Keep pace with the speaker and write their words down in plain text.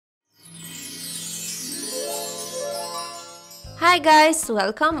Hi guys,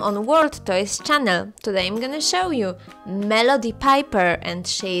 welcome on World Toys channel. Today I'm gonna show you Melodi Пайпер, and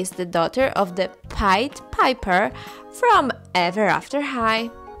she is the daughter of the Pied Piper from Ever After High.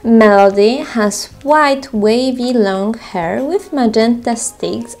 Melody has white wavy long hair with magenta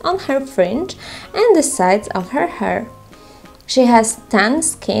sticks on her fringe and the sides of her hair. She has tan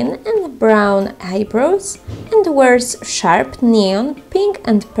skin and brown eyebrows and wears sharp neon pink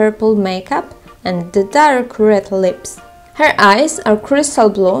and purple makeup and the dark red lips. Her eyes are crystal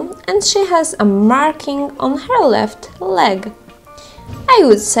blue and she has a marking on her left leg. I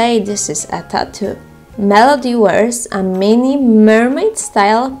would say this is a tattoo. Melody wears a mini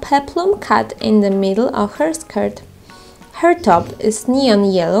mermaid-style peplum cut in the middle of her skirt. Her top is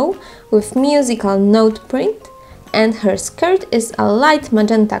neon yellow with musical note print and her skirt is a light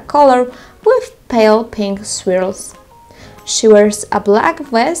magenta color with pale pink swirls. She wears a black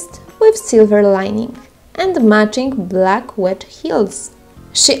vest with silver lining and matching black wet heels.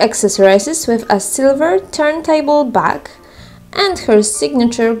 She accessorizes with a silver turntable bag and her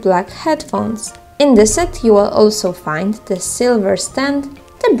signature black headphones. In the set you will also find the silver stand,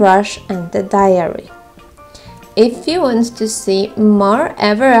 the brush and the diary. If you want to see more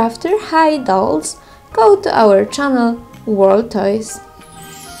Ever After High dolls, go to our channel World Toys.